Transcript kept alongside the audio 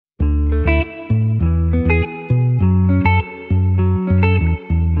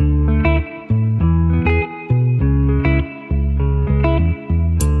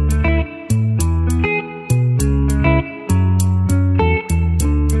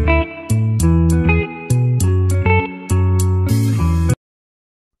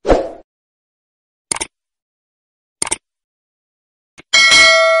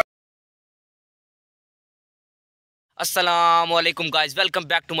अस्सलामुअलैकुम guys, welcome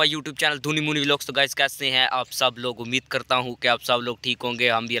back to my YouTube channel धूनी मुनी vlogs. तो गाइस कैसे हैं आप सब लोग? उम्मीद करता हूं कि आप सब लोग ठीक होंगे।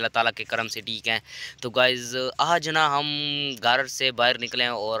 हम भी अल्लाह ताला के करम से ठीक हैं। तो गाइस आज ना हम घर से बाहर निकले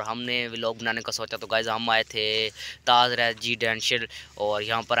हैं और हमने व्लॉग बनाने का सोचा। तो गाइस हम आए थे ताज रेजिडेंशियल और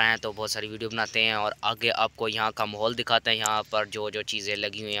यहाँ पर आए हैं तो बहुत सारी वीडियो बनाते हैं और आगे आपको यहाँ का माहौल दिखाते हैं। यहाँ पर जो जो चीज़ें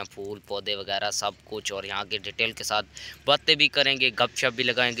लगी हुई हैं, फूल पौधे वगैरह सब कुछ, और यहाँ के डिटेल के साथ बातें भी करेंगे, गपशप भी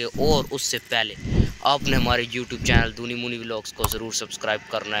लगाएंगे। और उससे पहले आपने हमारे YouTube चैनल धूनी मुनी व्लॉग्स को ज़रूर सब्सक्राइब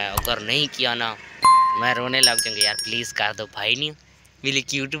करना है। अगर नहीं किया ना मैं रोने लग जाऊंगा यार। प्लीज़ कर दो भाई, नहीं मेरे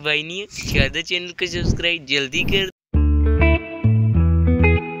क्यूट भाई, नहीं है कर दो चैनल को सब्सक्राइब, जल्दी कर।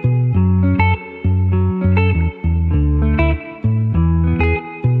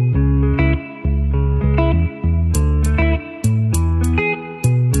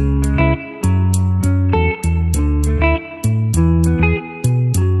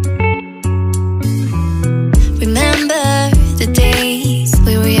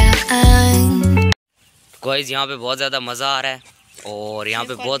 गाइस यहाँ पे बहुत ज़्यादा मज़ा आ रहा है और यहाँ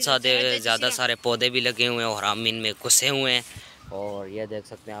पे बहुत ज़्यादा सारे पौधे भी लगे हुए हैं और हम इनमें घुसे हुए हैं। और ये देख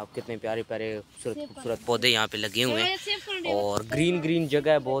सकते हैं आप कितने प्यारे प्यारे खूबसूरत पौधे यहाँ पे लगे हुए हैं और ग्रीन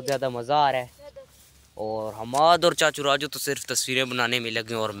जगह है। बहुत ज़्यादा मज़ा आ रहा है। और हमाद और चाचू राजू तो सिर्फ तस्वीरें बनाने में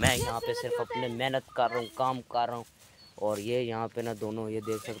लगे हैं और मैं यहाँ पे सिर्फ अपने मेहनत कर रहा हूँ, काम कर रहा हूँ। और ये यहाँ पे ना दोनों, ये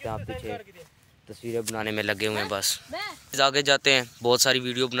देख सकते हैं आप पीछे, तस्वीरें बनाने में लगे हुए हैं। बस आगे जाते हैं, बहुत सारी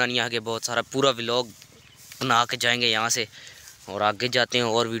वीडियो बनानी है आगे, बहुत सारा पूरा व्लॉग बना के जाएंगे यहाँ से और आगे जाते हैं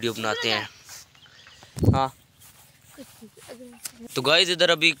और वीडियो बनाते हैं। हाँ तो गाइस इधर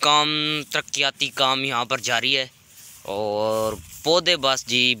अभी काम, तरक्याती काम यहाँ पर जारी है और पौधे बस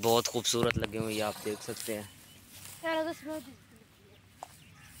जी बहुत खूबसूरत लगे हुए हैं, आप देख सकते हैं।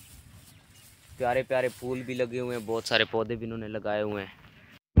 प्यारे प्यारे फूल भी लगे हुए हैं, बहुत सारे पौधे भी इन्होंने लगाए हुए हैं।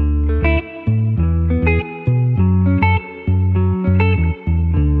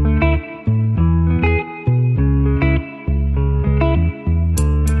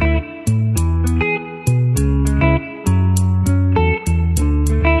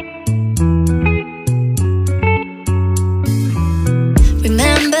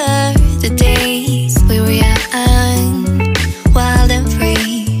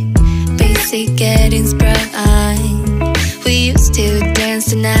 Getting sprung, we used to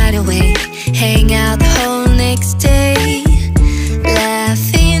dance the night away, hang out the whole next day,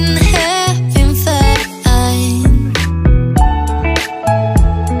 laughing, having fun.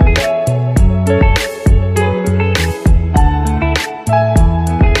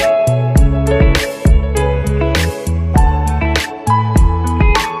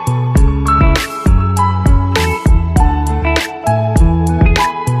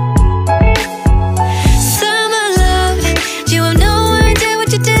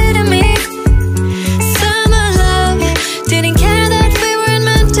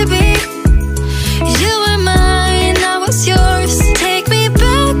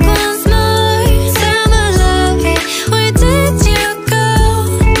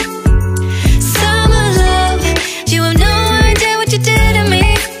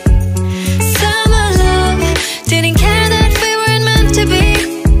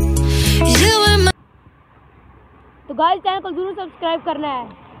 तो गाइस चैनल को जरूर सब्सक्राइब करना है,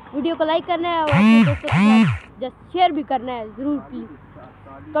 वीडियो को लाइक करना है और अपने दोस्तों के साथ जस्ट शेयर भी करना है ज़रूर,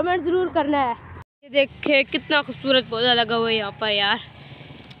 प्लीज़ कमेंट ज़रूर करना है। ये देखे कितना खूबसूरत पौधा लगा हुआ है यहाँ पर यार,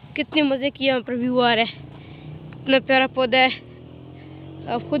 कितने मज़े की यहाँ पर व्यू आ रहा है। इतना प्यारा पौधा है,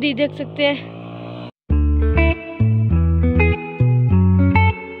 आप खुद ही देख सकते हैं।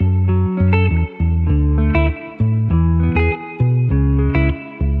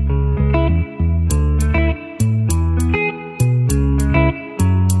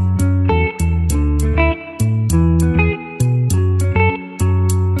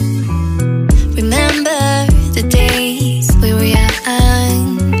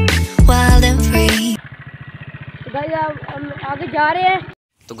 आगे जा रहे हैं,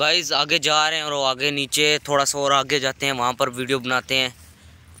 तो गाइस आगे जा रहे हैं और आगे नीचे थोड़ा सा और आगे जाते हैं, वहाँ पर वीडियो बनाते हैं।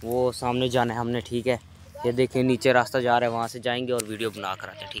 वो सामने जाना है हमने, ठीक है। ये देखिए नीचे रास्ता जा रहा है, वहाँ से जाएंगे और वीडियो बना कर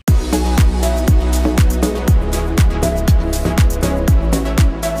आते हैं, ठीक है।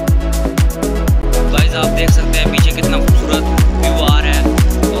 गाइस आप देख सकते हैं पीछे कितना खूबसूरत व्यू आ रहा है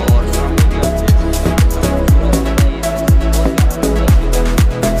और सामने भी आप देख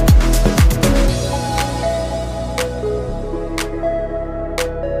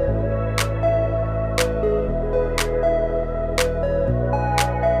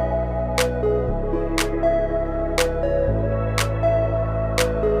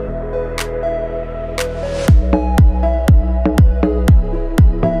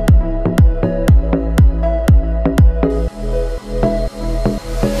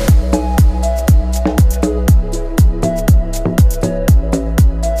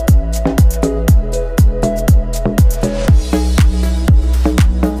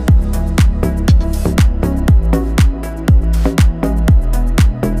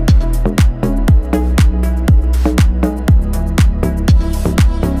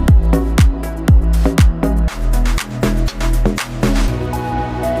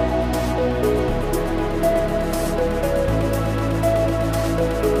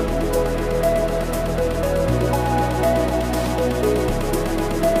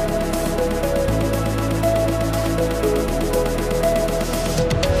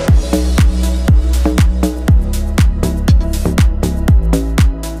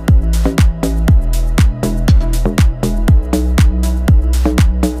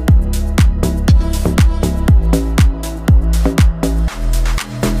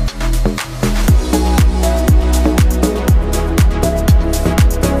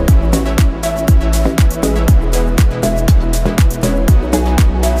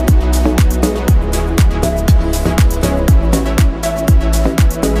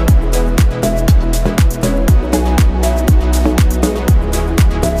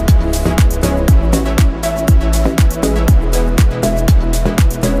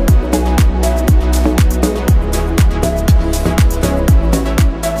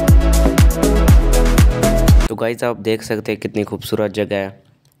गाइस आप देख सकते हैं कितनी खूबसूरत जगह है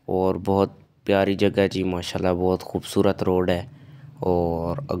और बहुत प्यारी जगह जी, माशाल्लाह बहुत खूबसूरत रोड है।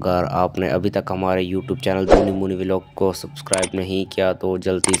 और अगर आपने अभी तक हमारे यूट्यूब चैनल धूनी मुनी व्लॉग को सब्सक्राइब नहीं किया तो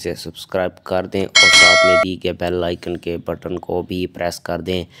जल्दी से सब्सक्राइब कर दें और साथ में दी के बेल आइकन के बटन को भी प्रेस कर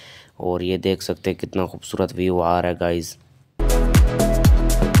दें। और ये देख सकते हैं कितना खूबसूरत व्यू आ रहा है गाइस।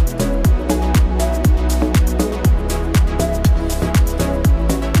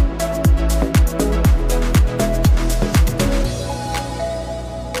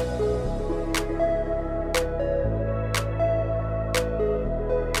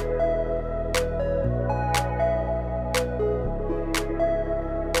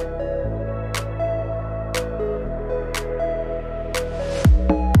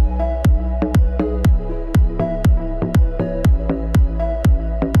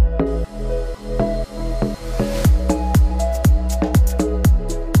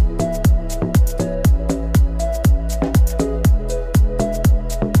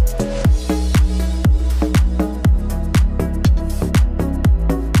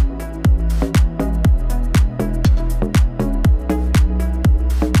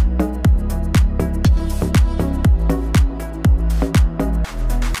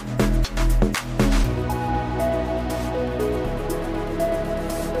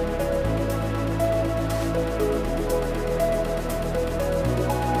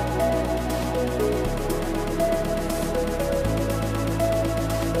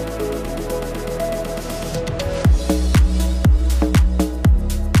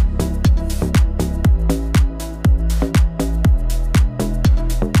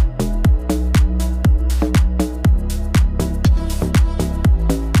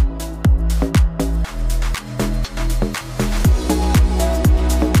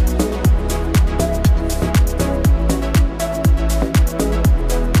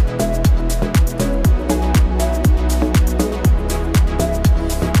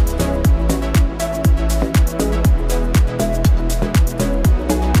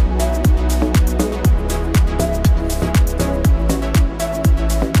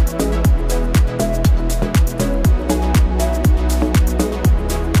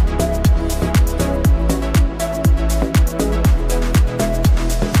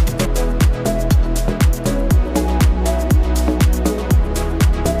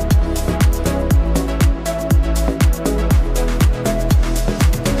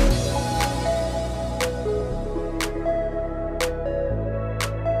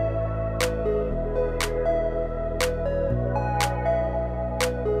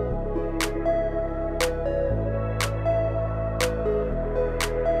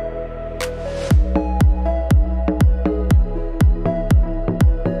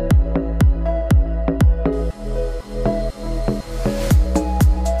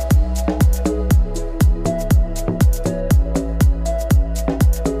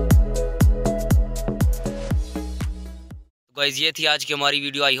 गाइस ये थी आज की हमारी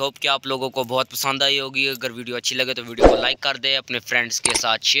वीडियो। आई होप कि आप लोगों को बहुत पसंद आई होगी। अगर वीडियो अच्छी लगे तो वीडियो को लाइक कर दें, अपने फ्रेंड्स के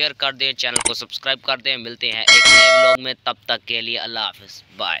साथ शेयर कर दें, चैनल को सब्सक्राइब कर दें। मिलते हैं एक नए व्लॉग में, तब तक के लिए अल्लाह हाफिज़,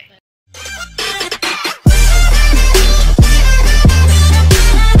 बाय।